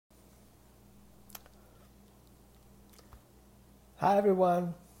Hi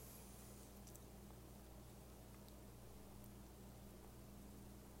everyone.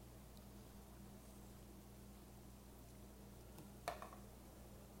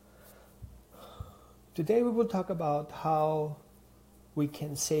 Today we will talk about how we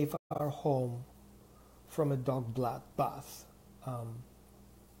can save our home from a dog blood bath.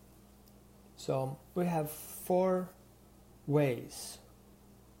 So we have 4 ways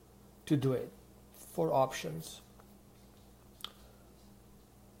to do it, 4 options.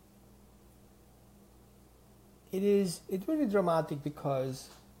 It's really dramatic because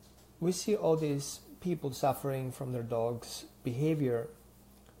we see all these people suffering from their dog's behavior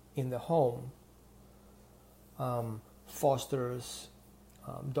in the home. Fosters,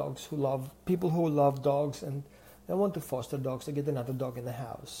 people who love dogs and they want to foster dogs to get another dog in the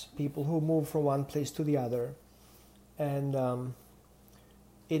house. People who move from one place to the other. And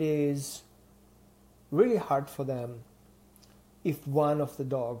it is really hard for them if one of the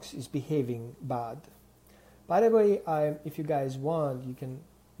dogs is behaving bad. By the way, if you guys want,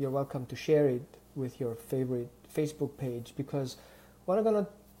 you're welcome to share it with your favorite Facebook page, because what I'm going to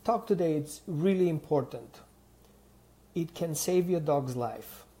talk today, it's really important. It can save your dog's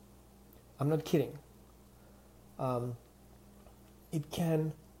life. I'm not kidding. It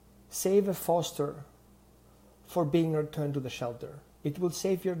can save a foster for being returned to the shelter. It will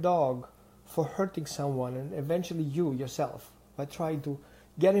save your dog for hurting someone and eventually you yourself by trying to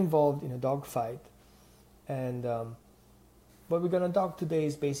get involved in a dog fight. And what we're going to talk today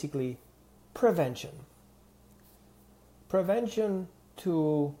is basically prevention. Prevention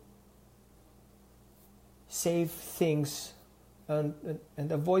to save things and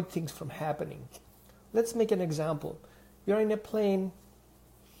avoid things from happening. Let's make an example. You're in a plane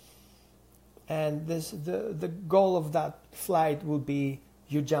and the goal of that flight will be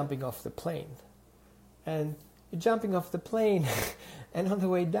you jumping off the plane. And you're jumping off the plane and on the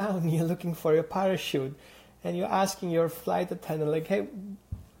way down you're looking for your parachute and you're asking your flight attendant, like, hey,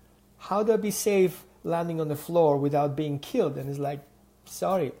 how do I be safe landing on the floor without being killed? And it's like,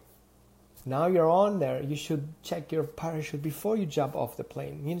 sorry, now you're on there. You should check your parachute before you jump off the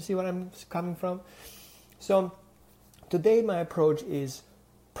plane. You see what I'm coming from? So today my approach is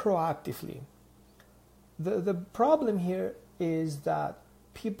proactively. The problem here is that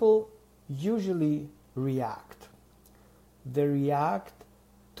people usually react. They react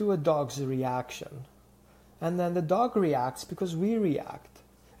to a dog's reaction. And then the dog reacts because we react.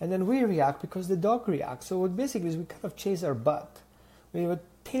 And then we react because the dog reacts. So what basically is we kind of chase our butt. We have a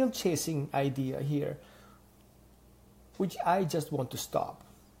tail chasing idea here, which I just want to stop.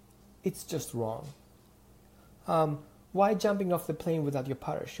 It's just wrong. Why jumping off the plane without your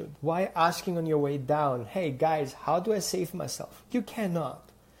parachute? Why asking on your way down, hey guys, how do I save myself? You cannot.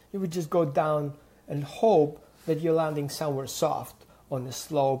 You would just go down and hope that you're landing somewhere soft, on a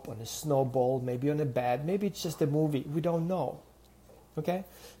slope, on a snowball, maybe on a bed, maybe it's just a movie. We don't know. Okay?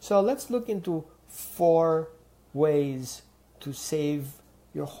 So let's look into 4 ways to save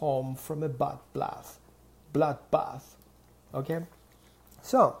your home from a blood bath. Okay?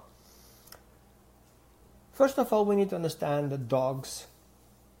 So, first of all, we need to understand that dogs,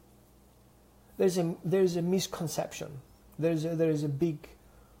 there's a misconception. There's a big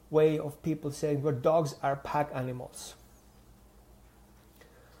way of people saying that dogs are pack animals.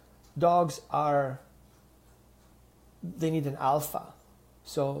 Dogs they need an alpha.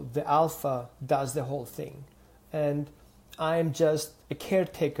 So the alpha does the whole thing. And I'm just a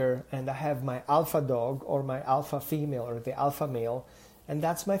caretaker and I have my alpha dog or my alpha female or the alpha male, and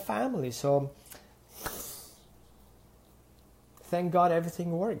that's my family. So thank God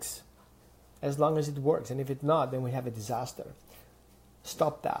everything works, as long as it works. And if it's not, then we have a disaster.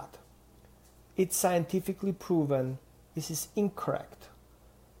 Stop that. It's scientifically proven this is incorrect.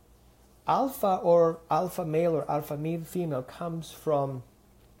 Alpha or alpha male or alpha female comes from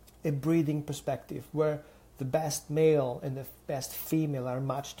a breeding perspective where the best male and the best female are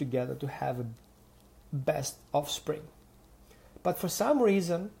matched together to have a best offspring. But for some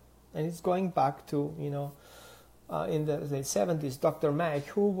reason, and it's going back to, in the 70s, Dr. Mack,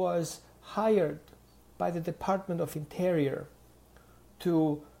 who was hired by the Department of Interior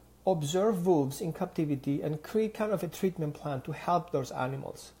to observe wolves in captivity and create kind of a treatment plan to help those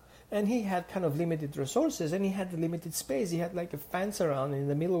animals. And he had kind of limited resources and he had limited space. He had like a fence around, and in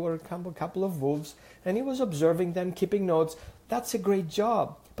the middle were a couple of wolves, and he was observing them, keeping notes. That's a great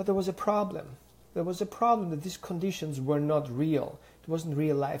job, but there was a problem. There was a problem that these conditions were not real. It wasn't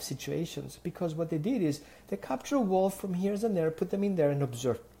real life situations, because what they did is they capture a wolf from here and there, put them in there and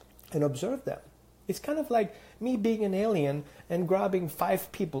observe them. It's kind of like me being an alien and grabbing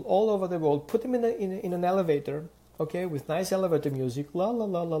 5 people all over the world, put them in an elevator, okay, with nice elevator music, la la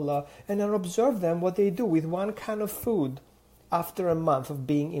la la la, and I observe them what they do with one kind of food after a month of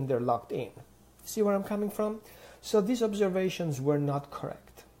being in there locked in. See where I'm coming from? So these observations were not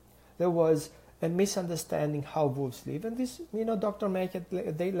correct. There was a misunderstanding how wolves live, and this, Dr. Mack at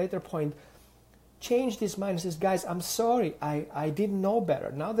a later point changed his mind and says, guys, I'm sorry, I didn't know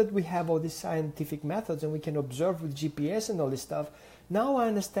better. Now that we have all these scientific methods and we can observe with GPS and all this stuff, now I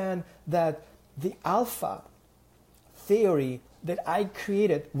understand that the alpha theory that I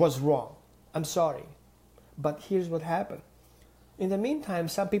created was wrong. I'm sorry. But here's what happened. In the meantime,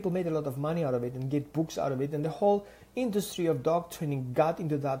 some people made a lot of money out of it and get books out of it, and the whole industry of dog training got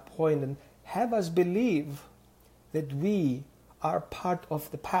into that point and have us believe that we are part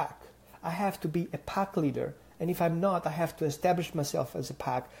of the pack. I have to be a pack leader, and if I'm not, I have to establish myself as a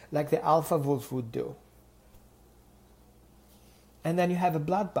pack like the alpha wolf would do. And then you have a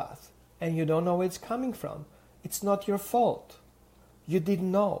bloodbath, and you don't know where it's coming from. It's not your fault. You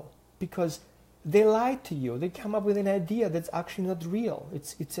didn't know, because they lied to you. They come up with an idea that's actually not real.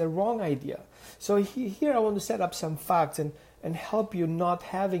 It's a wrong idea. So here I want to set up some facts and help you not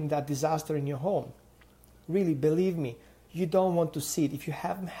having that disaster in your home. Really, believe me, you don't want to see it. If you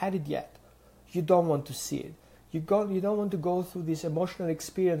haven't had it yet, you don't want to see it. You don't want to go through this emotional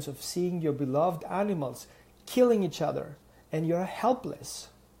experience of seeing your beloved animals killing each other, and you're helpless.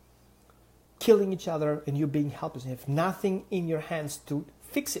 Killing each other and you being helpless. You have nothing in your hands to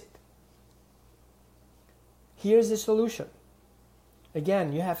fix it. Here's the solution.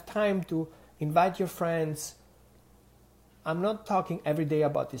 Again, you have time to invite your friends. I'm not talking every day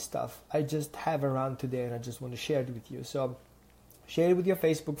about this stuff. I just have around today and I just want to share it with you. So share it with your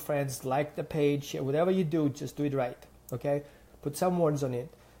Facebook friends, like the page, share whatever you do, just do it right. Okay? Put some words on it.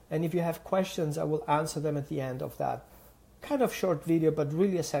 And if you have questions, I will answer them at the end of that kind of short video, but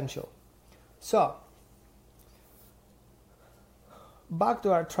really essential. So, back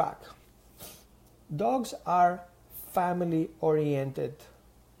to our track. Dogs are family-oriented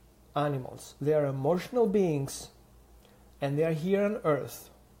animals. They are emotional beings, and they are here on earth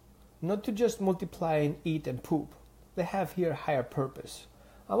not to just multiply and eat and poop. They have here a higher purpose.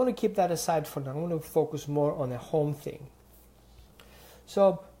 I want to keep that aside for now. I want to focus more on a home thing.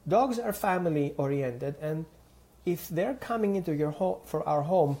 So dogs are family-oriented, and if they're coming into your home, for our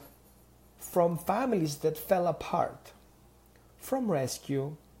home, from families that fell apart, from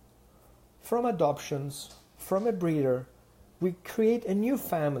rescue, from adoptions, from a breeder, we create a new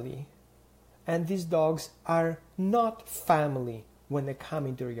family, and these dogs are not family when they come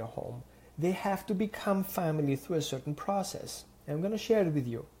into your home. They have to become family through a certain process. And I'm going to share it with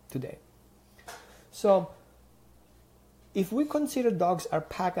you today. So, if we consider dogs are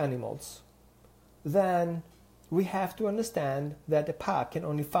pack animals, then we have to understand that a pack can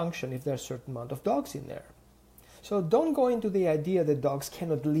only function if there's a certain amount of dogs in there. So don't go into the idea that dogs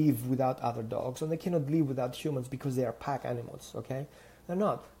cannot live without other dogs, or they cannot live without humans because they are pack animals, okay? They're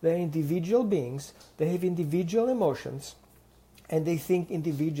not. They're individual beings, they have individual emotions, and they think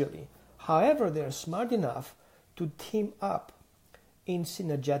individually. However, they're smart enough to team up in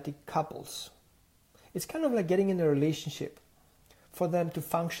synergetic couples. It's kind of like getting in a relationship for them to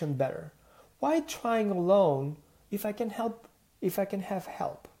function better. Why trying alone if I can have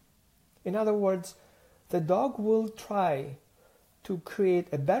help? In other words, the dog will try to create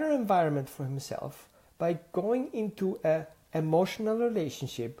a better environment for himself by going into an emotional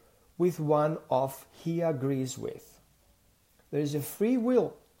relationship with one of he agrees with. There is a free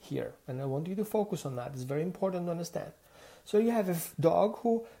will here, and I want you to focus on that. It's very important to understand. So you have a dog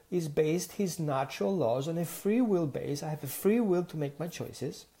who is based his natural laws on a free will base. I have a free will to make my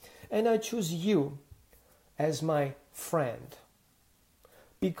choices, and I choose you as my friend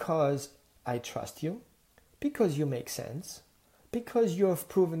because I trust you, because you make sense, because you have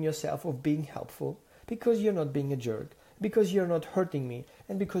proven yourself of being helpful, because you're not being a jerk, because you're not hurting me,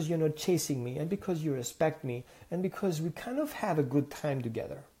 and because you're not chasing me, and because you respect me, and because we kind of have a good time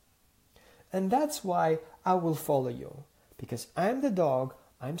together. And that's why I will follow you, because I'm the dog,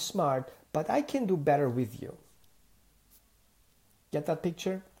 I'm smart, but I can do better with you. Get that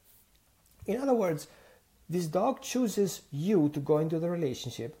picture? In other words, this dog chooses you to go into the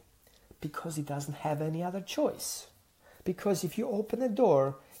relationship because he doesn't have any other choice. Because if you open the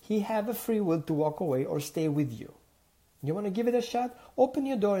door, he have a free will to walk away or stay with you. You want to give it a shot? Open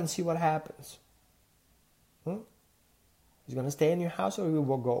your door and see what happens. He's going to stay in your house or he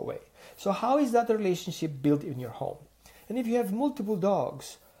will go away. So how is that relationship built in your home? And if you have multiple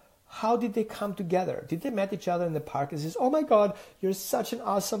dogs, how did they come together? Did they meet each other in the park and says, oh my God, you're such an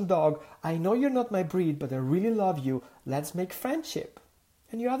awesome dog. I know you're not my breed, but I really love you. Let's make friendship.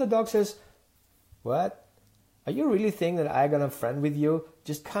 And your other dog says, what? Are you really think that I'm gonna friend with you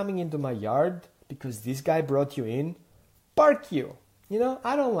just coming into my yard because this guy brought you in? Bark you. You know,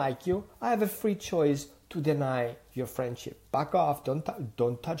 I don't like you. I have a free choice to deny your friendship. Back off.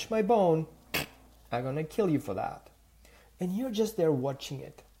 Don't touch my bone. I'm gonna kill you for that. And you're just there watching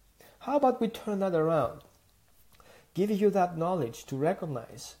it. How about we turn that around? Give you that knowledge to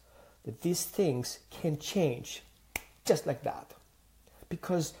recognize that these things can change just like that.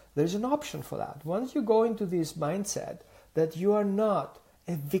 Because there's an option for that. Once you go into this mindset that you are not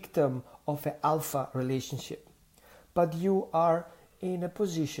a victim of an alpha relationship, but you are in a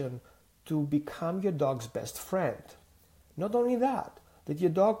position to become your dog's best friend. Not only that your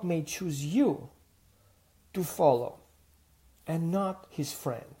dog may choose you to follow and not his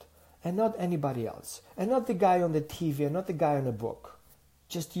friend, and not anybody else, and not the guy on the TV, and not the guy on the book.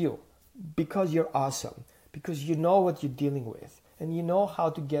 Just you, because you're awesome, because you know what you're dealing with, and you know how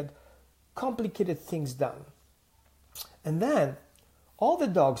to get complicated things done. And then, all the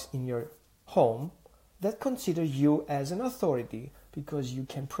dogs in your home that consider you as an authority because you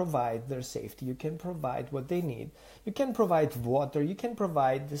can provide their safety, you can provide what they need, you can provide water, you can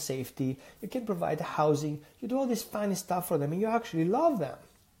provide the safety, you can provide housing, you do all this fine stuff for them and you actually love them.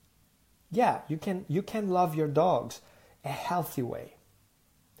 Yeah, you can love your dogs a healthy way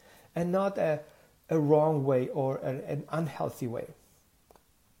and not a wrong way or an unhealthy way.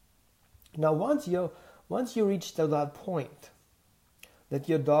 Now, once you reach to that point that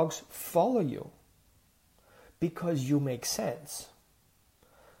your dogs follow you because you make sense,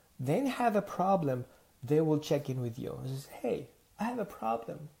 then have a problem, they will check in with you and say, hey, I have a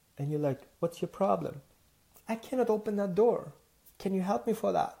problem. And you're like, what's your problem? I cannot open that door. Can you help me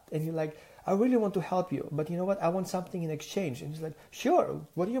for that? And you're like, I really want to help you, but you know what? I want something in exchange. And he's like, sure,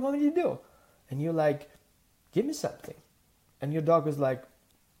 what do you want me to do? And you're like, give me something. And your dog is like,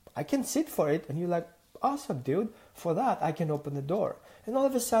 I can sit for it. And you're like, awesome, dude. For that, I can open the door. And all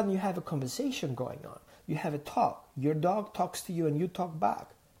of a sudden, you have a conversation going on. You have a talk. Your dog talks to you and you talk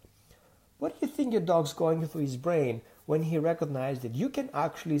back. What do you think your dog's going through his brain when he recognizes that you can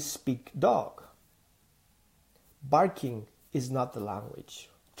actually speak dog? Barking is not the language.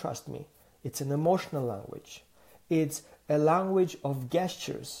 Trust me. It's an emotional language. It's a language of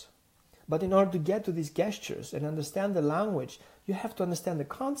gestures. But in order to get to these gestures and understand the language, you have to understand the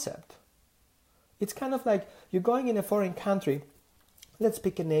concept. It's kind of like you're going in a foreign country. Let's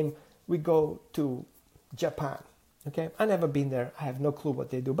pick a name. We go to Japan. Okay, I've never been there. I have no clue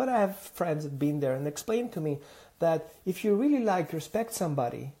what they do. But I have friends that have been there and explained to me that if you really respect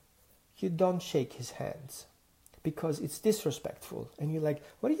somebody, you don't shake his hands because it's disrespectful. And you're like,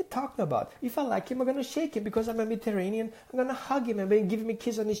 what are you talking about? If I like him, I'm going to shake him because I'm a Mediterranean. I'm going to hug him and give him a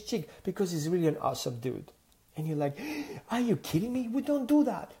kiss on his cheek because he's really an awesome dude. And you're like, are you kidding me? We don't do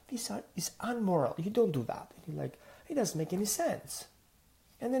that. It's unmoral. You don't do that. And you're like, it doesn't make any sense.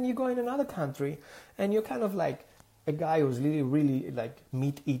 And then you go in another country and you're kind of like a guy who's really, really like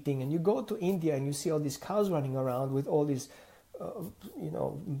meat eating. And you go to India and you see all these cows running around with all these,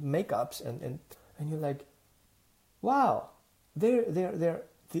 makeups. And you're like, wow,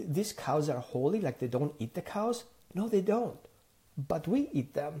 these cows are holy, like they don't eat the cows? No, they don't. But we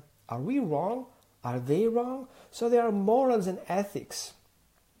eat them. Are we wrong? Are they wrong? So there are morals and ethics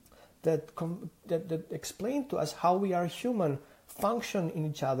that explain to us how we are human, function in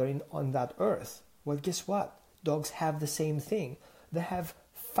each other on that earth. Well, guess what? Dogs have the same thing. They have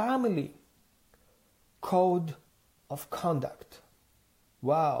family code of conduct.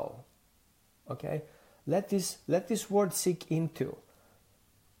 Wow. Okay? Let this word sink into.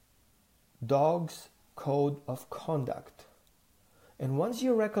 Dogs' code of conduct. And once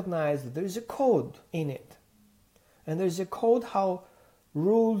you recognize that there is a code in it, and there is a code how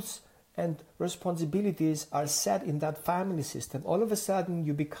rules and responsibilities are set in that family system, all of a sudden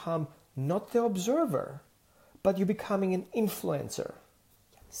you become not the observer, but you're becoming an influencer.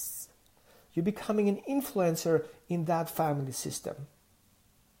 Yes. You're becoming an influencer in that family system.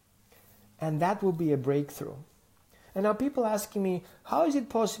 And that will be a breakthrough. And now people asking me, how is it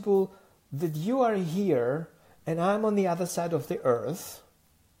possible that you are here and I'm on the other side of the earth,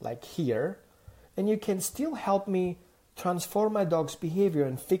 like here, and you can still help me transform my dog's behavior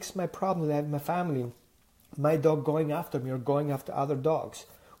and fix my problem that I have in my family, my dog going after me or going after other dogs?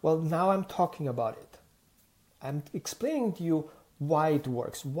 Well, now I'm talking about it. I'm explaining to you why it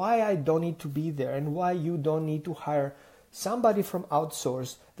works, why I don't need to be there, and why you don't need to hire somebody from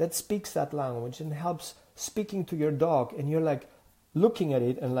outsource that speaks that language and helps speaking to your dog. And you're like looking at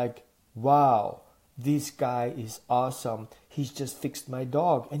it and like, wow, this guy is awesome. He's just fixed my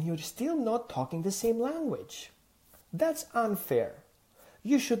dog. And you're still not talking the same language. That's unfair.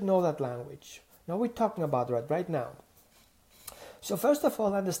 You should know that language. Now we're talking about that right now. So first of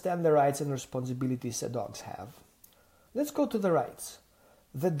all, understand the rights and responsibilities that dogs have. Let's go to the rights.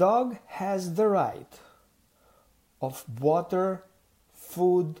 The dog has the right of water,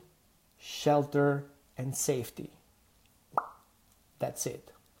 food, shelter, and safety. That's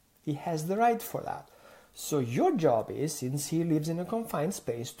it. He has the right for that. So your job is, since he lives in a confined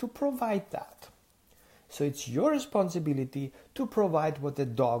space, to provide that. So it's your responsibility to provide what the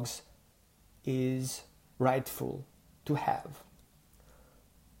dog's is rightful to have.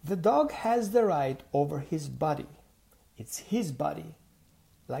 The dog has the right over his body. It's his body,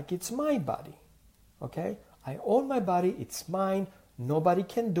 like it's my body. Okay? I own my body, it's mine. Nobody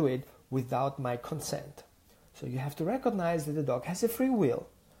can do it without my consent. So you have to recognize that the dog has a free will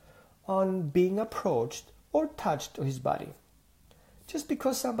on being approached or touched to his body. Just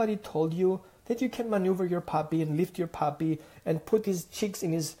because somebody told you that you can maneuver your puppy and lift your puppy and put his cheeks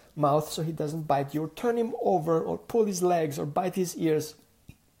in his mouth so he doesn't bite you, or turn him over, or pull his legs, or bite his ears,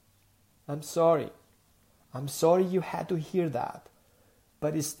 I'm sorry. I'm sorry you had to hear that.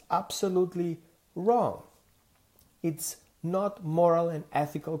 But it's absolutely wrong. It's not moral and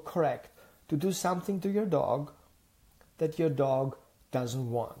ethical correct to do something to your dog that your dog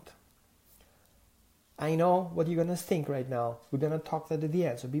doesn't want. I know what you're going to think right now. We're going to talk that at the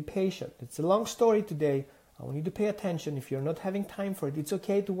end, so be patient. It's a long story today. I want you to pay attention. If you're not having time for it, it's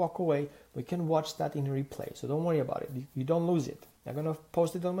okay to walk away. We can watch that in replay, so don't worry about it. You don't lose it. I'm going to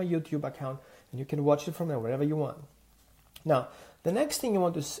post it on my YouTube account, and you can watch it from there, wherever you want. Now, the next thing you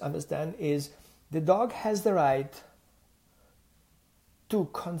want to understand is the dog has the right to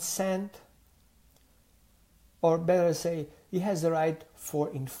consent, or better say, he has the right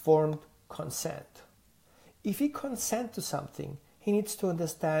for informed consent. If he consents to something, he needs to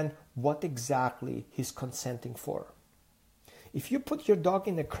understand what exactly he's consenting for. If you put your dog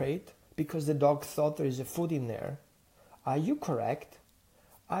in a crate because the dog thought there is a food in there, are you correct?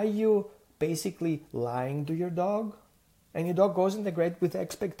 Are you basically lying to your dog? And your dog goes in the crate with the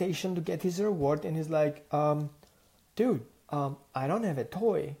expectation to get his reward, and he's like, dude, I don't have a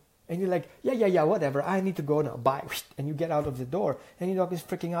toy. And you're like, yeah, whatever, I need to go now, bye. And you get out of the door, and your dog is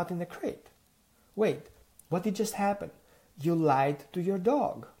freaking out in the crate. Wait, what did just happen? You lied to your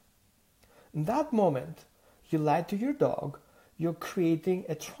dog. In that moment, you lied to your dog. You're creating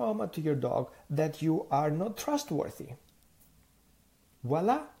a trauma to your dog that you are not trustworthy.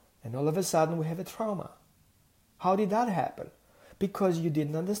 Voila! And all of a sudden we have a trauma. How did that happen? Because you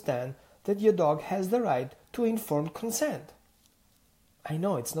didn't understand that your dog has the right to informed consent. I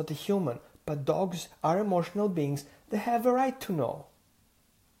know it's not a human, but dogs are emotional beings. They have a right to know.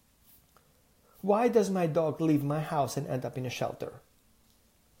 Why does my dog leave my house and end up in a shelter?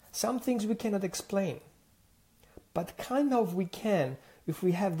 Some things we cannot explain, but kind of we can if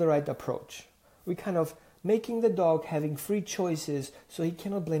we have the right approach. We kind of making the dog having free choices so he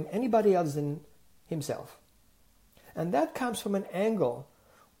cannot blame anybody else than himself. And that comes from an angle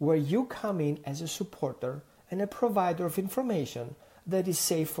where you come in as a supporter and a provider of information that is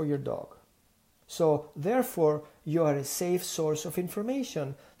safe for your dog. So therefore, you are a safe source of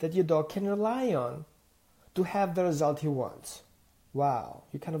information that your dog can rely on to have the result he wants. Wow,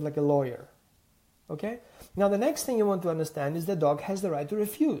 you're kind of like a lawyer. Okay? Now the next thing you want to understand is the dog has the right to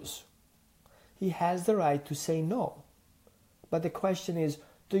refuse. He has the right to say no. But the question is,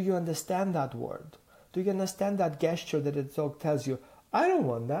 do you understand that word? Do you understand that gesture that the dog tells you, I don't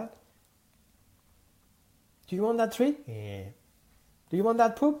want that? Do you want that treat? Yeah. Do you want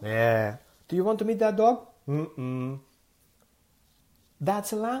that poop? Yeah. Do you want to meet that dog? Mm-mm.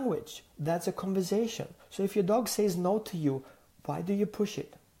 That's a language. That's a conversation. So if your dog says no to you, why do you push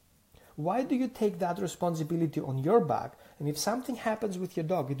it? Why do you take that responsibility on your back? And if something happens with your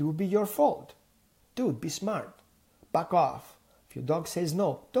dog, it will be your fault. Dude, be smart. Back off. If your dog says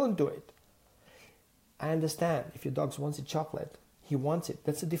no, don't do it. I understand if your dog wants a chocolate, he wants it.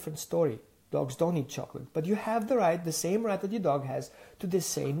 That's a different story. Dogs don't eat chocolate. But you have the right, the same right that your dog has, to just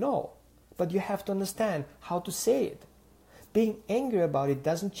say no. But you have to understand how to say it. Being angry about it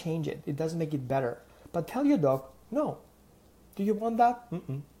doesn't change it. It doesn't make it better. But tell your dog, no. Do you want that?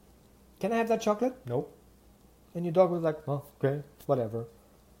 Mm-mm. Can I have that chocolate? Nope. And your dog was like, oh, okay, whatever.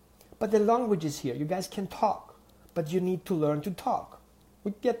 But the language is here. You guys can talk. But you need to learn to talk.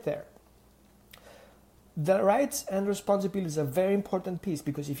 We get there. The rights and responsibilities are a very important piece,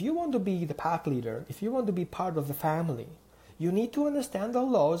 because if you want to be the pack leader, if you want to be part of the family, you need to understand the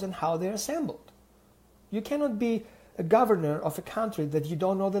laws and how they're assembled. You cannot be a governor of a country that you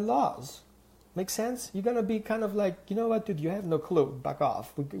don't know the laws. Make sense? You're gonna be kind of like, you know what, dude, you have no clue. Back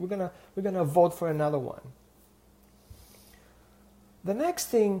off. We're gonna vote for another one. The next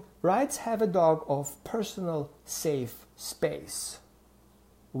thing, rights have a dog of personal safe space.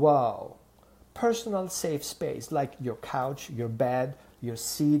 Wow. Personal safe space, like your couch, your bed, your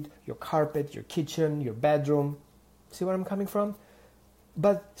seat, your carpet, your kitchen, your bedroom. See where I'm coming from?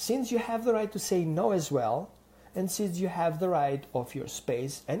 But since you have the right to say no as well, and since you have the right of your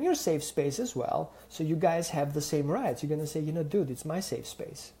space and your safe space as well, so you guys have the same rights, you're going to say, you know, dude, it's my safe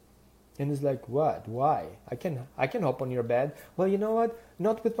space. And it's like, what? Why? I can hop on your bed. Well, you know what?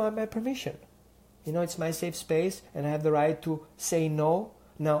 Not with my permission. You know, it's my safe space and I have the right to say no.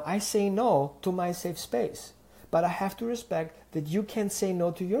 Now, I say no to my safe space, but I have to respect that you can't say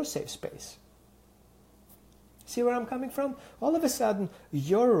no to your safe space. See where I'm coming from? All of a sudden,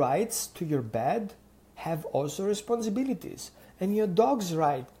 your rights to your bed have also responsibilities, and your dog's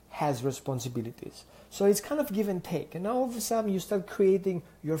right has responsibilities. So it's kind of give and take. And now all of a sudden you start creating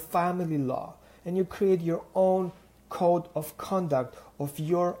your family law, and you create your own code of conduct of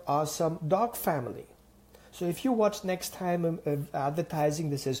your awesome dog family. So if you watch next time advertising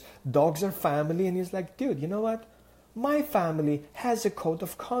that says dogs are family, and it's like, dude, you know what? My family has a code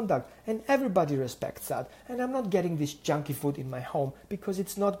of conduct and everybody respects that. And I'm not getting this junky food in my home because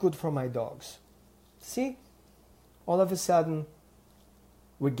it's not good for my dogs. See? All of a sudden,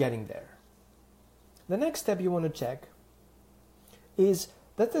 we're getting there. The next step you want to check is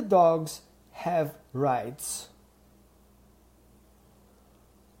that the dogs have rights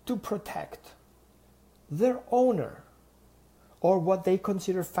to protect their owner or what they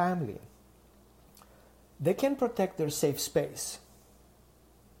consider family. They can protect their safe space,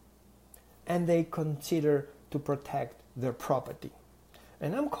 and they consider to protect their property.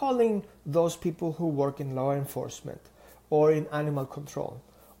 And I'm calling those people who work in law enforcement or in animal control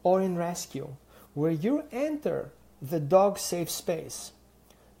or in rescue, where you enter the dog safe space.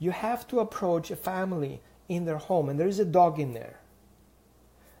 You have to approach a family in their home, and there is a dog in there.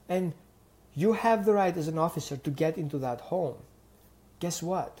 And you have the right as an officer to get into that home. Guess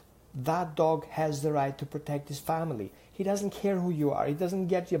what? That dog has the right to protect his family. He doesn't care who you are. He doesn't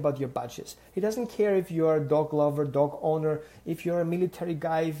get you about your budgets. He doesn't care if you're a dog lover, dog owner, if you're a military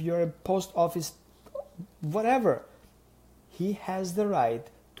guy, if you're a post office, whatever. He has the right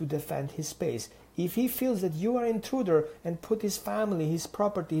to defend his space. If he feels that you are an intruder and put his family, his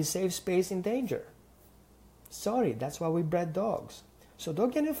property, his safe space in danger. Sorry, that's why we bred dogs. So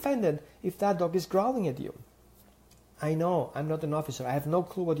don't get offended if that dog is growling at you. I know, I'm not an officer. I have no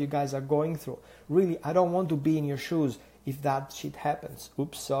clue what you guys are going through. Really, I don't want to be in your shoes if that shit happens.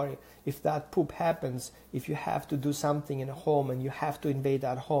 Oops, sorry. If that poop happens, if you have to do something in a home and you have to invade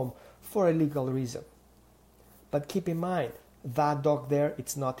that home for a legal reason. But keep in mind, that dog there,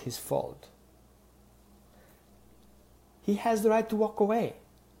 it's not his fault. He has the right to walk away.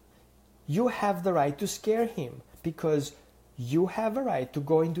 You have the right to scare him because you have a right to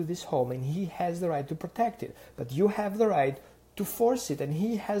go into this home and he has the right to protect it. But you have the right to force it and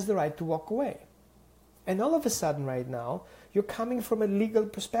he has the right to walk away. And all of a sudden right now, you're coming from a legal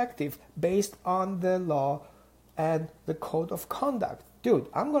perspective based on the law and the code of conduct. Dude,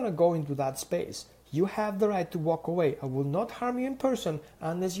 I'm going to go into that space. You have the right to walk away. I will not harm you in person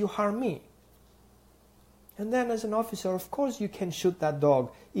unless you harm me. And then as an officer, of course you can shoot that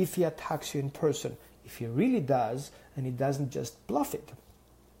dog if he attacks you in person. If he really does, and he doesn't just bluff it.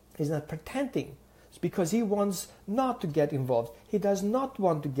 He's not pretending. It's because he wants not to get involved. He does not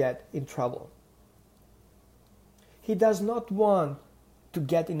want to get in trouble. He does not want to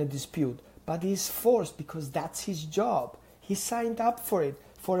get in a dispute, but he is forced because that's his job. He signed up for it.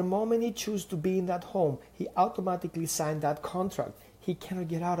 For a moment he chooses to be in that home, he automatically signed that contract. He cannot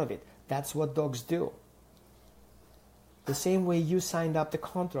get out of it. That's what dogs do. The same way you signed up the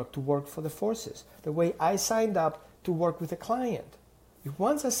contract to work for the forces. The way I signed up to work with a client. If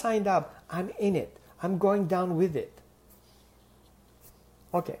once I signed up, I'm in it. I'm going down with it.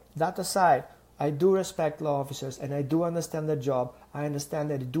 Okay, that aside, I do respect law officers and I do understand their job. I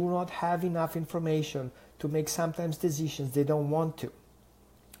understand that they do not have enough information to make sometimes decisions they don't want to.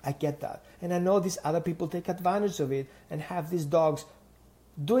 I get that. And I know these other people take advantage of it and have these dogs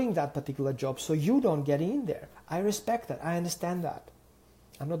doing that particular job so you don't get in there. I respect that. I understand that.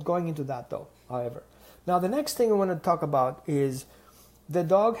 I'm not going into that though, however. Now the next thing I want to talk about is the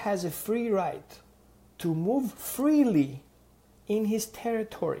dog has a free right to move freely in his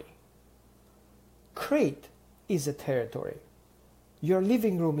territory. Crate is a territory. Your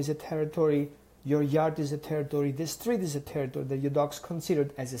living room is a territory. Your yard is a territory. The street is a territory that your dog's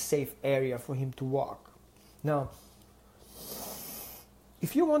considered as a safe area for him to walk. Now,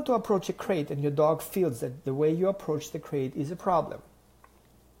 if you want to approach a crate and your dog feels that the way you approach the crate is a problem,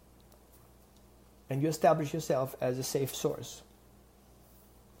 and you establish yourself as a safe source,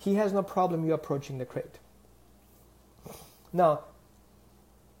 he has no problem you approaching the crate. Now,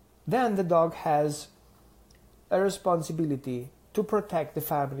 then the dog has a responsibility to protect the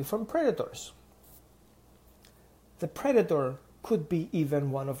family from predators. The predator could be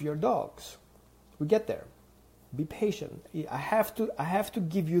even one of your dogs. We get there. Be patient. I have to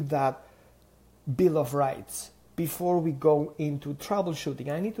give you that bill of rights before we go into troubleshooting.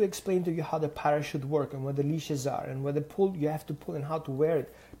 I need to explain to you how the parachute works and what the leashes are and what the pull you have to pull and how to wear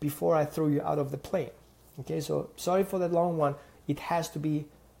it before I throw you out of the plane. Okay, so sorry for that long one. It has to be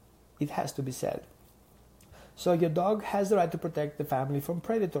said. So your dog has the right to protect the family from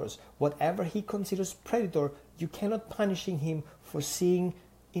predators. Whatever he considers predator, you cannot punishing him for seeing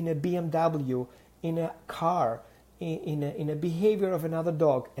in a BMW, in a car, in a behavior of another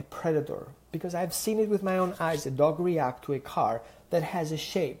dog, a predator. Because I've seen it with my own eyes, a dog react to a car that has a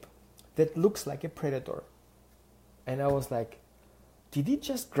shape that looks like a predator. And I was like, did he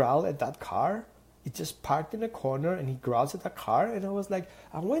just growl at that car? It just parked in a corner and he growls at the car. And I was like,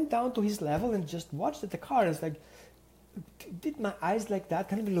 I went down to his level and just watched at the car. It's like, did my eyes like that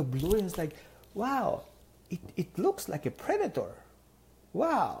kind of a little blurry? And it's like, wow, it looks like a predator.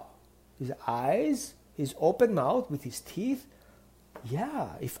 Wow. His eyes, his open mouth with his teeth. Yeah,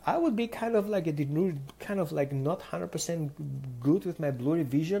 if I would be kind of like not 100% good with my blurry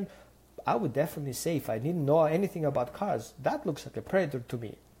vision, I would definitely say, if I didn't know anything about cars, that looks like a predator to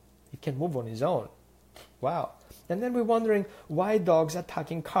me. He can move on his own. Wow. And then we're wondering why dogs are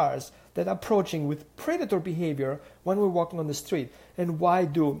attacking cars that are approaching with predator behavior when we're walking on the street. And why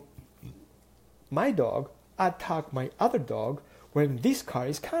do my dog attack my other dog when this car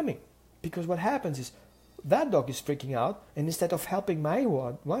is coming? Because what happens is that dog is freaking out, and instead of helping my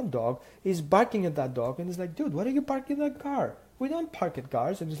one dog, is barking at that dog, and it's like, dude, what are you parking in that car? We don't park at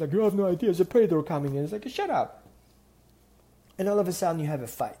cars. And it's like, you have no idea, there's a predator coming in. It's like, shut up. And all of a sudden you have a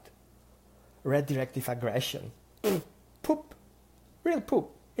fight. Red directive aggression. Poop. Real poop.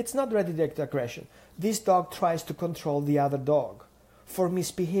 It's not red directive aggression. This dog tries to control the other dog for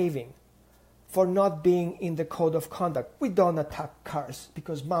misbehaving, for not being in the code of conduct. We don't attack cars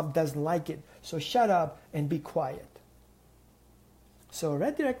because mom doesn't like it. So shut up and be quiet. So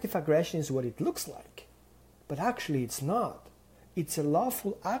red directive aggression is what it looks like. But actually it's not. It's a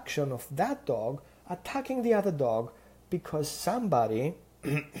lawful action of that dog attacking the other dog because somebody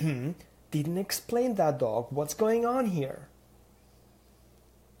didn't explain that dog what's going on here.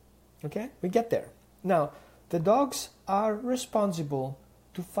 Okay, we get there. Now, the dogs are responsible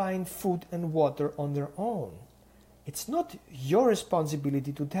to find food and water on their own. It's not your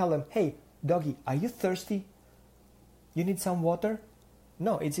responsibility to tell them, hey, doggy, are you thirsty? You need some water?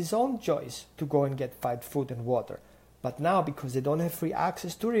 No, it's his own choice to go and find food and water. But now, because they don't have free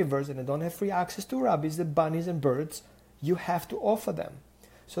access to rivers and they don't have free access to rabbits, the bunnies and birds, you have to offer them.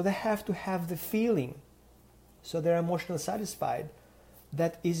 So they have to have the feeling, so they're emotionally satisfied,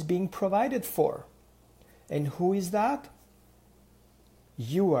 that is being provided for. And who is that?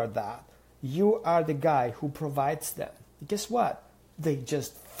 You are that. You are the guy who provides them. Guess what? They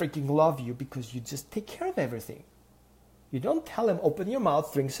just freaking love you because you just take care of everything. You don't tell them, open your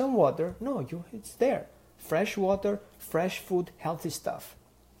mouth, drink some water. No, it's there. Fresh water, fresh food, healthy stuff.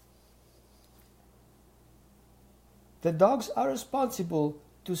 The dogs are responsible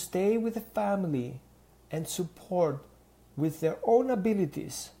to stay with the family and support with their own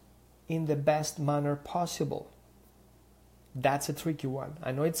abilities in the best manner possible. That's a tricky one.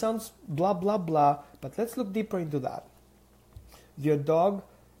 I know it sounds blah, blah, blah, but let's look deeper into that. Your dog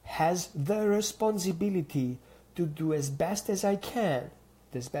has the responsibility to do as best as I can,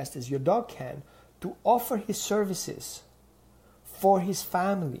 as best as your dog can, to offer his services for his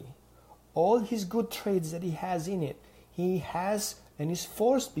family. All his good traits that he has in it, he has and is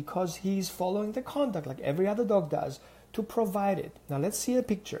forced because he is following the conduct like every other dog does to provide it. Now let's see a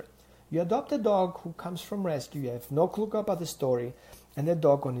picture. You adopt a dog who comes from rescue, you have no clue about the story, and the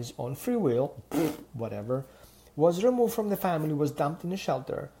dog on his own free will, whatever, was removed from the family, was dumped in a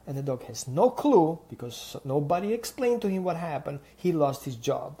shelter, and the dog has no clue because nobody explained to him what happened. He lost his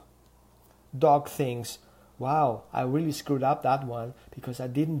job. Dog thinks, wow, I really screwed up that one because I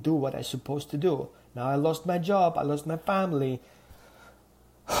didn't do what I was supposed to do. Now I lost my job, I lost my family.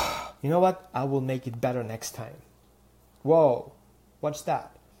 You know what? I will make it better next time. Whoa, what's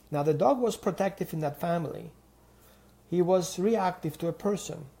that? Now the dog was protective in that family. He was reactive to a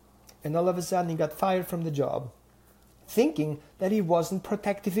person. And all of a sudden he got fired from the job, thinking that he wasn't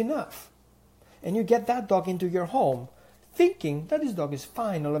protective enough. And you get that dog into your home, thinking that this dog is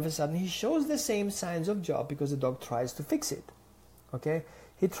fine. All of a sudden he shows the same signs of job because the dog tries to fix it. Okay?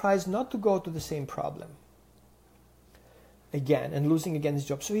 He tries not to go to the same problem. again and losing again his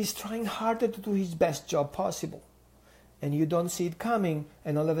job. So he's trying harder to do his best job possible. And you don't see it coming,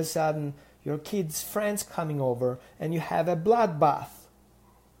 and all of a sudden your kid's friends coming over and you have a bloodbath.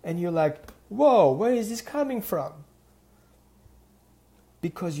 And you're like, whoa, where is this coming from?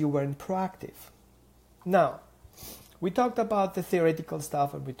 Because you weren't proactive. Now, we talked about the theoretical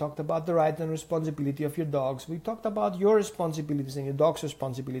stuff, and we talked about the right and responsibility of your dogs. We talked about your responsibilities and your dog's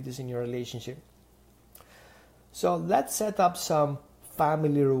responsibilities in your relationship. So let's set up some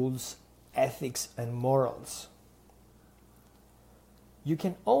family rules, ethics, and morals. You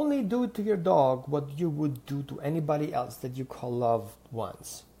can only do to your dog what you would do to anybody else that you call loved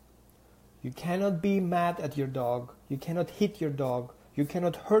ones. You cannot be mad at your dog. You cannot hit your dog. You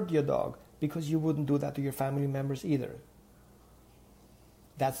cannot hurt your dog, because you wouldn't do that to your family members either.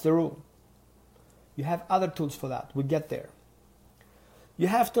 That's the rule. You have other tools for that. We'll get there. You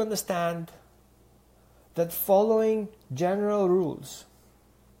have to understand that following general rules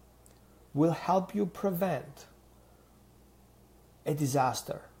will help you prevent a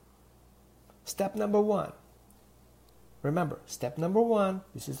disaster. Step number 1. Remember, step number 1,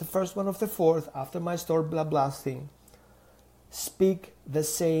 this is the first one of the 4th after my store blah blah thing. Speak the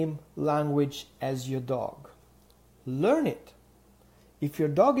same language as your dog. Learn it. If your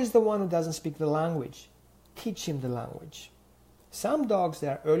dog is the one who doesn't speak the language, teach him the language. Some dogs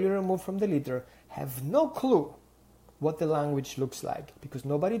that are early removed from the litter have no clue what the language looks like, because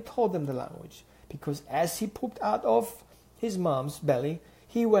nobody told them the language. Because as he pooped out of his mom's belly,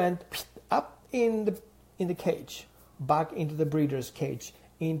 he went up in the cage, back into the breeder's cage,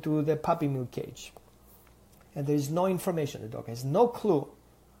 into the puppy milk cage. And there is no information. The dog has no clue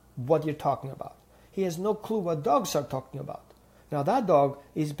what you're talking about. He has no clue what dogs are talking about. Now that dog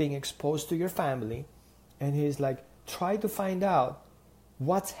is being exposed to your family, and he's like, try to find out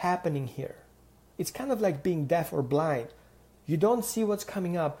what's happening here. It's kind of like being deaf or blind. You don't see what's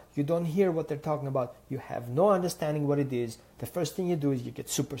coming up. You don't hear what they're talking about. You have no understanding what it is. The first thing you do is you get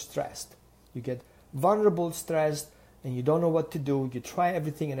super stressed. You get vulnerable, stressed, and you don't know what to do. You try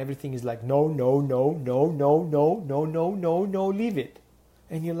everything, and everything is like, no, no, no, no, no, no, no, no, no, no, leave it.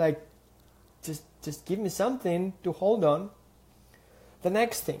 And you're like, just give me something to hold on. The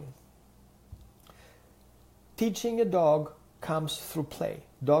next thing, teaching a dog comes through play.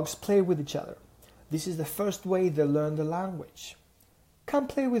 Dogs play with each other. This is the first way they learn the language. Come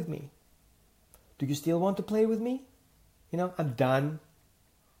play with me. Do you still want to play with me? I'm done.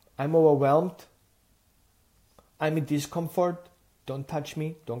 I'm overwhelmed. I'm in discomfort. Don't touch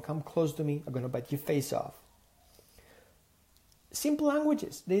me. Don't come close to me. I'm going to bite your face off. Simple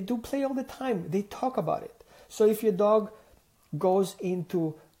languages. They do play all the time. They talk about it. So if your dog goes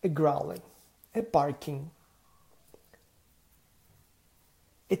into a growling, a barking,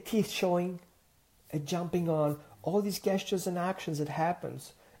 a teeth showing, a jumping on, all these gestures and actions that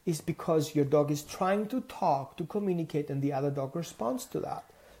happens is because your dog is trying to talk, to communicate, and the other dog responds to that.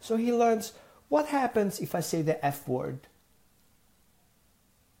 So he learns, what happens if I say the F word?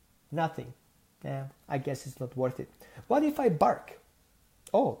 Nothing. Yeah, I guess it's not worth it. What if I bark?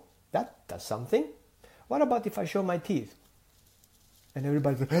 Oh, that does something. What about if I show my teeth? And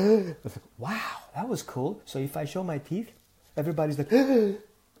everybody's like, wow, that was cool. So if I show my teeth, everybody's like,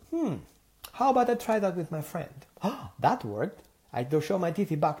 how about I try that with my friend? Oh, that worked. I do show my teeth,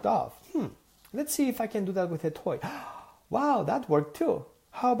 he backed off. Let's see if I can do that with a toy. Wow, that worked too.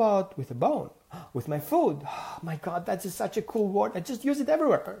 How about with a bone? With my food? Oh my God, that's just such a cool word. I just use it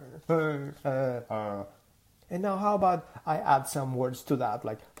everywhere. And now how about I add some words to that,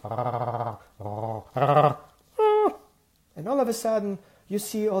 like and all of a sudden you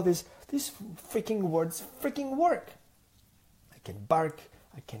see all these freaking words freaking work. I can bark,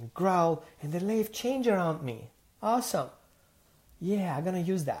 I can growl, and the life change around me. Awesome. Yeah, I'm gonna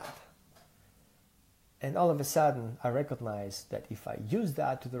use that. And all of a sudden, I recognize that if I use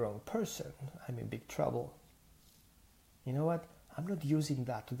that to the wrong person, I'm in big trouble. You know what? I'm not using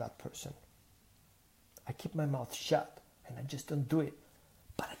that to that person. I keep my mouth shut, and I just don't do it.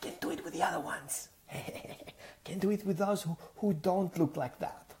 But I can do it with the other ones. I can do it with those who don't look like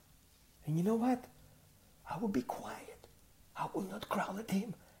that. And you know what? I will be quiet. I will not growl at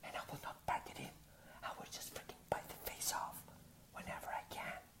him, and I will not bark at him. I will just freaking bite the face off whenever I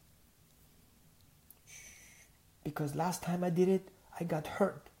can. Because last time I did it, I got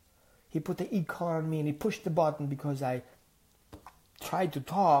hurt. He put the e-collar on me and he pushed the button because I tried to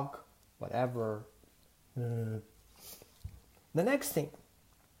talk, whatever. The next thing,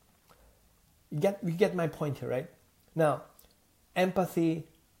 you get my point here, right? Now, empathy,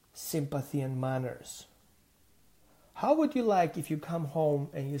 sympathy, and manners. How would you like if you come home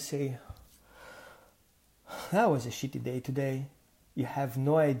and you say, That was a shitty day today. You have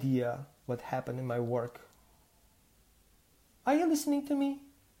no idea what happened in my work. Are you listening to me?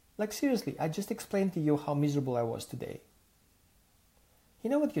 Like seriously, I just explained to you how miserable I was today. You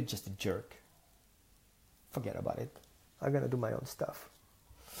know what? You're just a jerk. Forget about it. I'm gonna do my own stuff.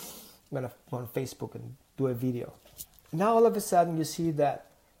 I'm gonna go on Facebook and do a video. Now all of a sudden you see that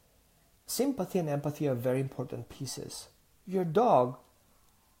sympathy and empathy are very important pieces. Your dog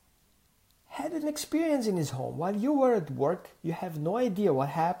had an experience in his home. While you were at work, you have no idea what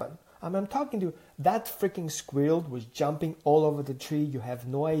happened. I'm talking to you, that freaking squirrel was jumping all over the tree. You have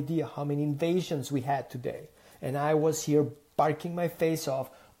no idea how many invasions we had today. And I was here barking my face off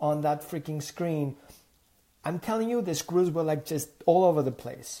on that freaking screen. I'm telling you, the squirrels were like just all over the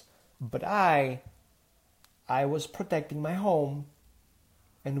place. But I was protecting my home.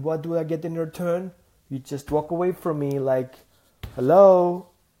 And what do I get in return? You just walk away from me like, hello?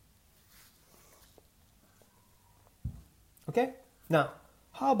 Okay? Now,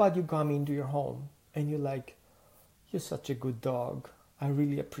 how about you come into your home and you're like, you're such a good dog. I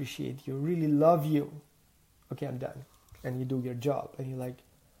really appreciate you, really love you. Okay, I'm done. And you do your job. And you're like,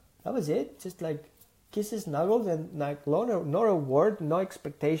 that was it? Just like kisses, snuggles, and like no reward, no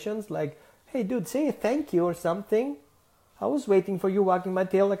expectations. Like, hey, dude, say a thank you or something. I was waiting for you wagging my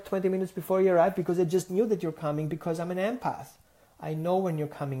tail like 20 minutes before you arrived because I just knew that you're coming because I'm an empath. I know when you're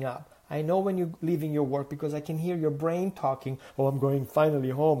coming up. I know when you're leaving your work because I can hear your brain talking. Oh, I'm going finally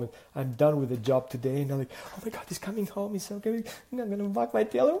home and I'm done with the job today. And I'm like, oh my God, he's coming home. He's so good. I'm going to wag my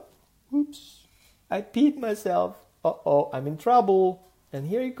tail. Oops. I peed myself. Uh-oh, I'm in trouble. And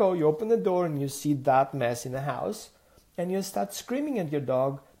here you go. You open the door and you see that mess in the house. And you start screaming at your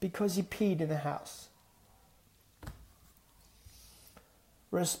dog because he peed in the house.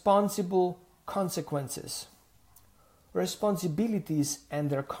 Responsible consequences. Responsibilities and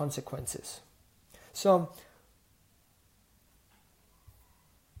their consequences. So,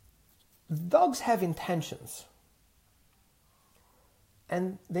 dogs have intentions.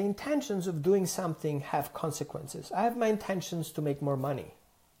 And the intentions of doing something have consequences. I have my intentions to make more money.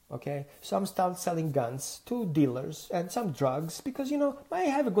 Okay? So I'm start selling guns to dealers and some drugs because, I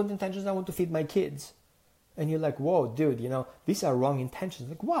have a good intentions. I want to feed my kids. And you're like, whoa, dude, these are wrong intentions.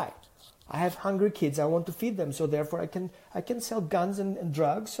 Like, why? I have hungry kids. I want to feed them. So therefore I can sell guns and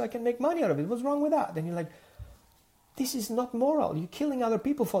drugs so I can make money out of it. What's wrong with that? And you're like, this is not moral. You're killing other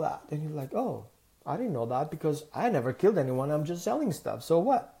people for that. And you're like, oh, I didn't know that because I never killed anyone. I'm just selling stuff. So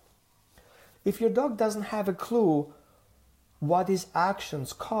what? If your dog doesn't have a clue what his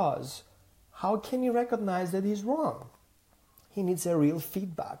actions cause, how can you recognize that he's wrong? He needs a real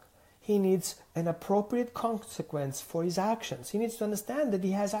feedback. He needs an appropriate consequence for his actions. He needs to understand that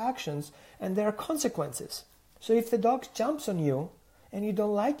he has actions and there are consequences. So if the dog jumps on you and you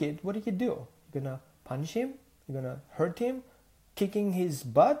don't like it, what do? You're going to punch him? You're going to hurt him? Kicking his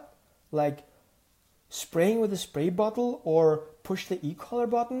butt? Like spraying with a spray bottle or push the e-collar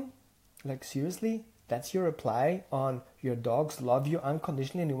button? Like seriously? That's your reply on your dogs love you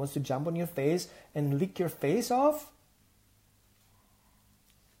unconditionally and he wants to jump on your face and lick your face off?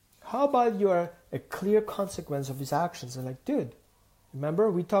 How about you're a clear consequence of his actions? And like, dude,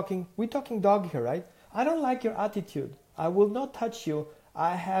 remember we talking dog here, right? I don't like your attitude. I will not touch you.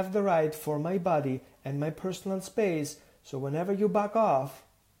 I have the right for my body and my personal space. So whenever you back off,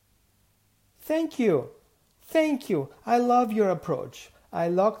 thank you. Thank you. I love your approach. I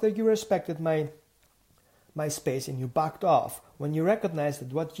love that you respected my space and you backed off when you recognize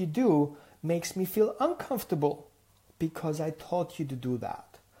that what you do makes me feel uncomfortable because I taught you to do that.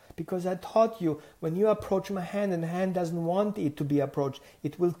 Because I taught you when you approach my hand and the hand doesn't want it to be approached,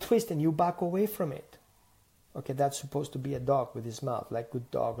 it will twist and you back away from it. Okay, that's supposed to be a dog with his mouth, like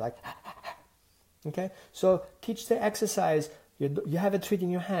good dog, like okay? So teach the exercise. You have a treat in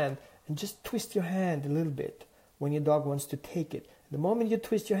your hand and just twist your hand a little bit when your dog wants to take it. The moment you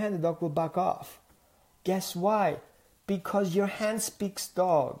twist your hand, the dog will back off. Guess why? Because your hand speaks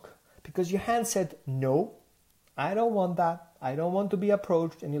dog. Because your hand said, no, I don't want that. I don't want to be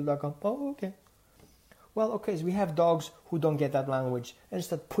approached. And you're like, oh, okay. Well, okay, so we have dogs who don't get that language and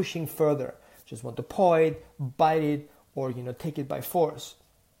start pushing further. Just want to paw it, bite it, or, take it by force.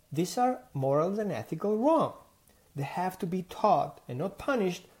 These are moral and ethical wrong. They have to be taught and not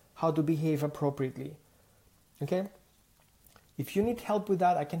punished how to behave appropriately. Okay? If you need help with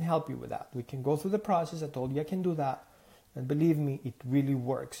that, I can help you with that. We can go through the process. I told you I can do that. And believe me, it really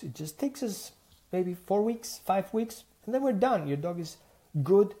works. It just takes us maybe 4 weeks, 5 weeks, and then we're done. Your dog is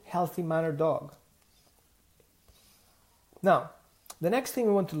good, healthy, mannered dog. Now, the next thing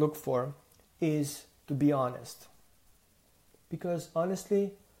we want to look for is to be honest. Because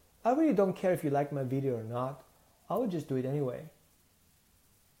honestly, I really don't care if you like my video or not. I would just do it anyway.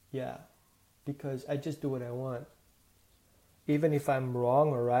 Yeah, because I just do what I want. Even if I'm wrong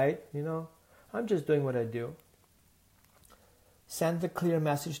or right, I'm just doing what I do. Send the clear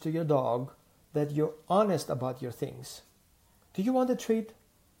message to your dog that you're honest about your things. Do you want a treat?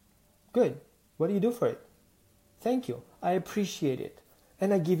 Good. What do you do for it? Thank you. I appreciate it.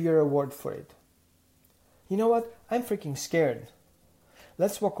 And I give you a reward for it. You know what? I'm freaking scared.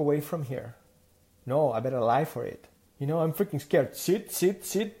 Let's walk away from here. No, I better lie for it. I'm freaking scared.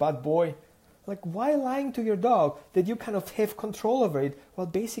 Sit, bad boy. Like, why lying to your dog that you kind of have control over it? Well,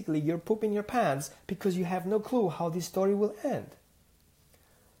 basically, you're pooping your pants because you have no clue how this story will end.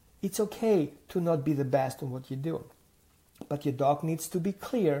 It's okay to not be the best in what you do. But your dog needs to be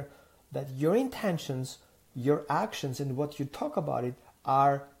clear that your intentions, your actions, and what you talk about it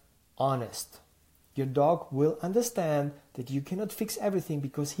are honest. Your dog will understand that you cannot fix everything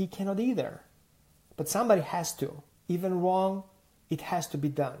because he cannot either. But somebody has to. Even wrong, it has to be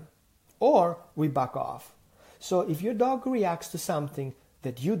done. Or we back off. So if your dog reacts to something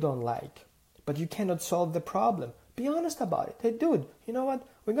that you don't like, but you cannot solve the problem, be honest about it. Hey, dude, you know what?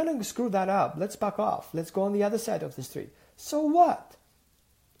 We're going to screw that up. Let's back off. Let's go on the other side of the street. So what?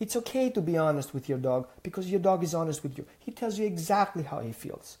 It's okay to be honest with your dog because your dog is honest with you. He tells you exactly how he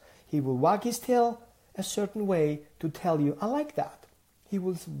feels. He will wag his tail a certain way to tell you, I like that. He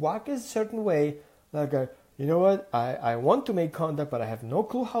will wag a certain way like, you know what, I want to make contact, but I have no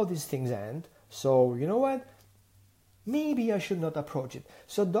clue how these things end. So, you know what, maybe I should not approach it.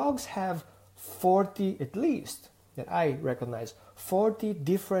 So dogs have 40, at least, that I recognize, 40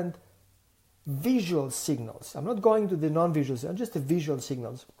 different visual signals. I'm not going to the non-visual signals, just the visual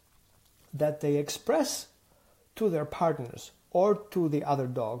signals that they express to their partners or to the other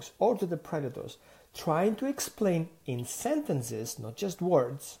dogs or to the predators, trying to explain in sentences, not just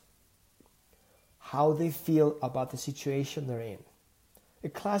words, how they feel about the situation they're in. A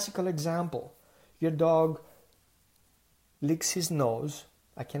classical example, your dog licks his nose.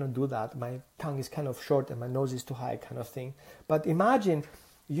 I cannot do that. My tongue is kind of short and my nose is too high kind of thing. But imagine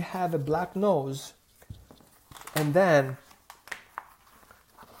you have a black nose and then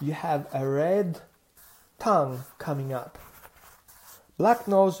you have a red tongue coming up. Black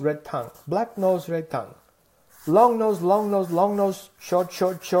nose, red tongue. Black nose, red tongue. Long nose, long nose, long nose, short,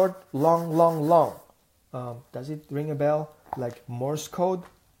 short, short, long, long, long. Does it ring a bell? Like Morse code?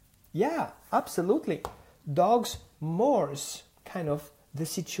 Yeah, absolutely. Dogs Morse kind of the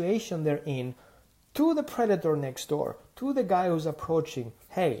situation they're in to the predator next door, to the guy who's approaching.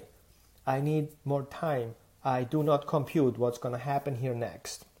 Hey, I need more time. I do not compute what's going to happen here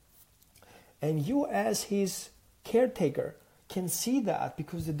next. And you as his caretaker can see that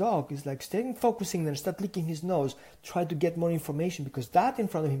because the dog is like staying focusing and start licking his nose, try to get more information because that in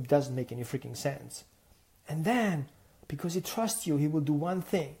front of him doesn't make any freaking sense. And then, because he trusts you, he will do one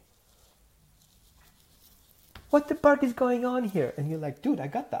thing. What the bark is going on here? And you're like, dude, I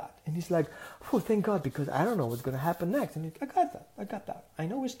got that. And he's like, oh, thank God, because I don't know what's going to happen next. And I got that. I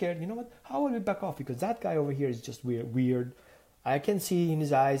know we're scared. You know what? How will we back off? Because that guy over here is just weird. I can see in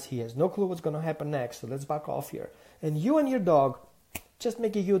his eyes, he has no clue what's going to happen next. So let's back off here. And you and your dog just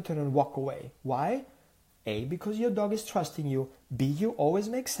make a U-turn and walk away. Why? A, because your dog is trusting you. B, you always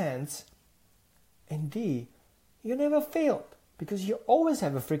make sense. And D, you never failed because you always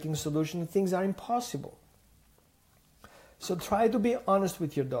have a freaking solution and things are impossible. So try to be honest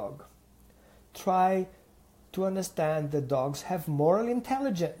with your dog. Try to understand that dogs have moral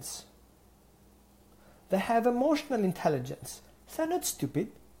intelligence. They have emotional intelligence. They're not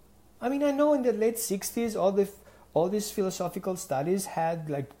stupid. I mean, I know in the late 60s, all these philosophical studies had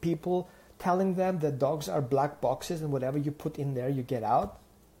like people telling them that dogs are black boxes and whatever you put in there, you get out.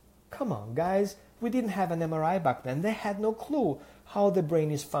 Come on, guys. We didn't have an MRI back then. They had no clue how the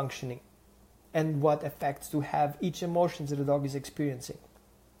brain is functioning and what effects to have each emotion that the dog is experiencing.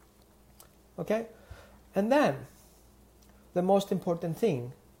 Okay? And then, the most important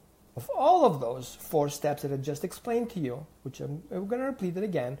thing of all of those 4 steps that I just explained to you, which I'm going to repeat it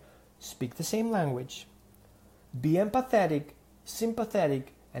again, speak the same language, be empathetic,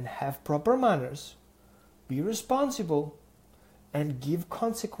 sympathetic, and have proper manners, be responsible, and give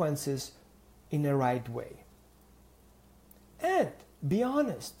consequences in a right way. And be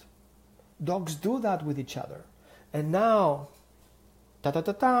honest. Dogs do that with each other. And now,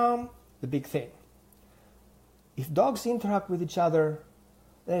 the big thing. If dogs interact with each other,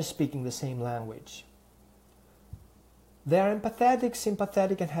 they're speaking the same language. They are empathetic,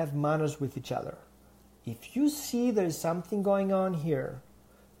 sympathetic, and have manners with each other. If you see there's something going on here,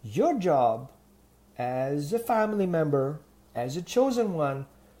 your job as a family member, as a chosen one,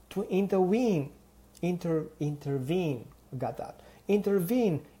 to intervene, got that,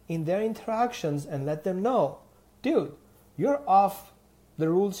 intervene in their interactions and let them know, dude, you're off the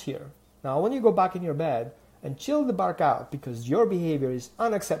rules here. Now when you go back in your bed and chill the bark out because your behavior is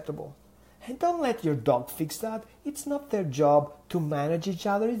unacceptable. And don't let your dog fix that. It's not their job to manage each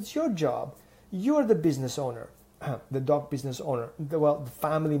other, it's your job. You're the business owner, the dog business owner, the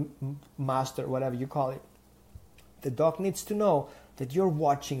family master, whatever you call it. The dog needs to know that you're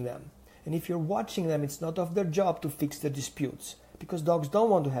watching them. And if you're watching them, it's not of their job to fix the disputes. Because dogs don't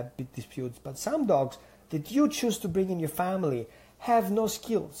want to have big disputes. But some dogs that you choose to bring in your family have no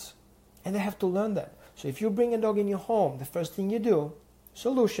skills. And they have to learn them. So if you bring a dog in your home, the first thing you do,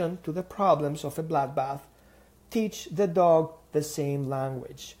 solution to the problems of a bloodbath, teach the dog the same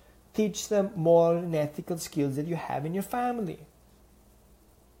language. Teach them moral and ethical skills that you have in your family.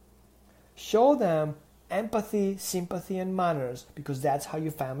 Show them empathy, sympathy, and manners, because that's how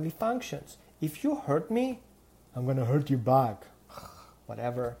your family functions. If you hurt me, I'm going to hurt you back.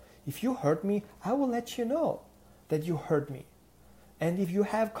 Whatever. If you hurt me, I will let you know that you hurt me. And if you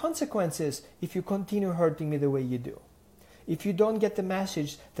have consequences, if you continue hurting me the way you do. If you don't get the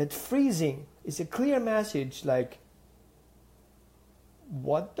message that freezing is a clear message, like,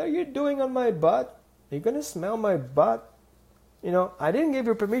 what are you doing on my butt? Are you going to smell my butt? I didn't give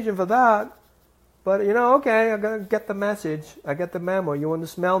you permission for that. But, okay, I'm going to get the message. I get the memo. You want to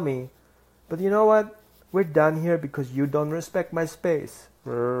smell me. But you know what? We're done here because you don't respect my space.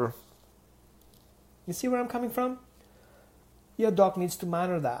 You see where I'm coming from? Your dog needs to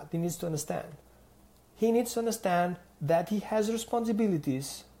manner that. He needs to understand. He needs to understand that he has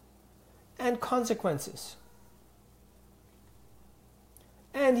responsibilities and consequences.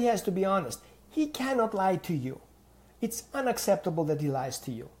 And he has to be honest. He cannot lie to you. It's unacceptable that he lies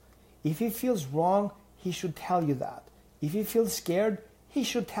to you. If he feels wrong, he should tell you that. If he feels scared, he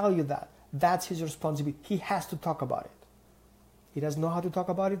should tell you that. That's his responsibility. He has to talk about it. He doesn't know how to talk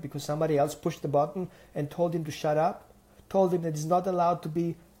about it because somebody else pushed the button and told him to shut up, told him that he's not allowed to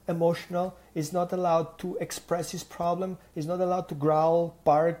be emotional, is not allowed to express his problem, is not allowed to growl,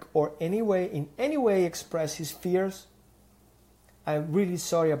 bark, or in any way express his fears. I'm really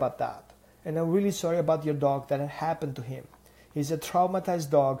sorry about that. And I'm really sorry about your dog that it happened to him. He's a traumatized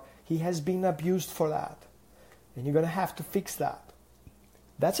dog. He has been abused for that. And you're going to have to fix that.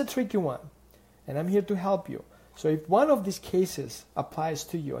 That's a tricky one. And I'm here to help you. So if one of these cases applies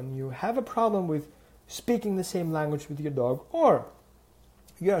to you and you have a problem with speaking the same language with your dog, or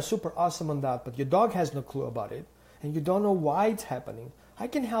you are super awesome on that, but your dog has no clue about it, and you don't know why it's happening, I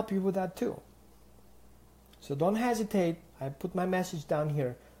can help you with that too. So don't hesitate. I put my message down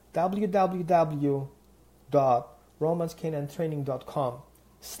here,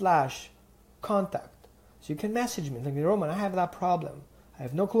 www.romanscanintraining.com/contact. So you can message me, like, Roman, I have that problem. I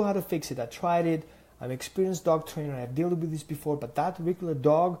have no clue how to fix it. I tried it. I'm an experienced dog trainer. I've dealt with this before, but that particular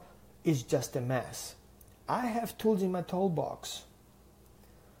dog is just a mess. I have tools in my toolbox.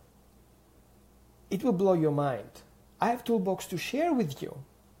 It will blow your mind. I have toolbox to share with you.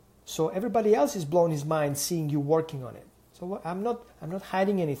 So everybody else is blown his mind seeing you working on it. So I'm not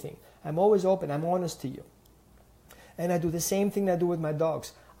hiding anything. I'm always open. I'm honest to you. And I do the same thing I do with my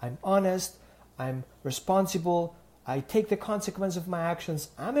dogs. I'm honest. I'm responsible. I take the consequence of my actions.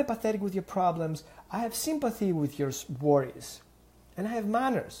 I'm empathetic with your problems. I have sympathy with your worries. And I have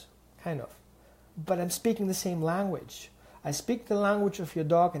manners, kind of. But I'm speaking the same language. I speak the language of your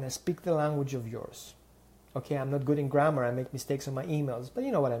dog and I speak the language of yours. Okay, I'm not good in grammar. I make mistakes on my emails, but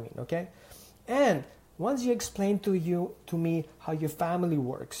you know what I mean, okay? And once you explain to me how your family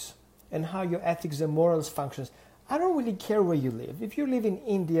works and how your ethics and morals functions, I don't really care where you live. If you live in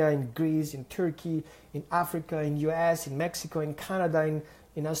India, in Greece, in Turkey, in Africa, in US, in Mexico, in Canada,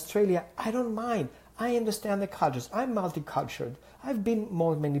 in Australia, I don't mind. I understand the cultures. I'm multicultural. I've been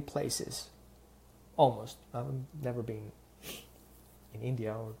many places. Almost. I've never been in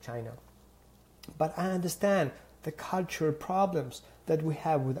India or China. But I understand the cultural problems that we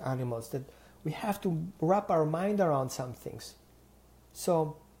have with animals, that we have to wrap our mind around some things.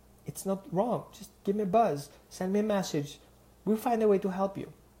 So it's not wrong. Just give me a buzz, send me a message. We'll find a way to help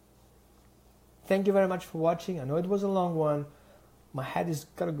you. Thank you very much for watching. I know it was a long one. My head is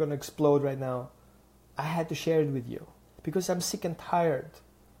kind of going to explode right now. I had to share it with you because I'm sick and tired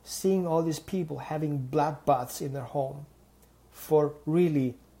seeing all these people having bloodbaths in their home for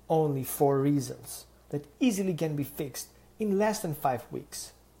really only 4 reasons that easily can be fixed in less than 5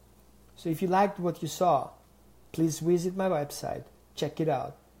 weeks. So if you liked what you saw, please visit my website, check it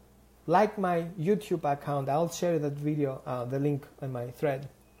out. Like my YouTube account, I'll share that video, the link on my thread.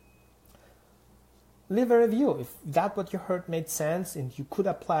 leave a review. If that what you heard made sense and you could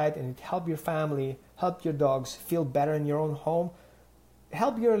apply it and it helped your family, help your dogs feel better in your own home,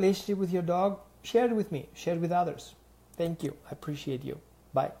 help your relationship with your dog, share it with me, share it with others. Thank you. I appreciate you.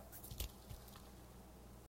 Bye.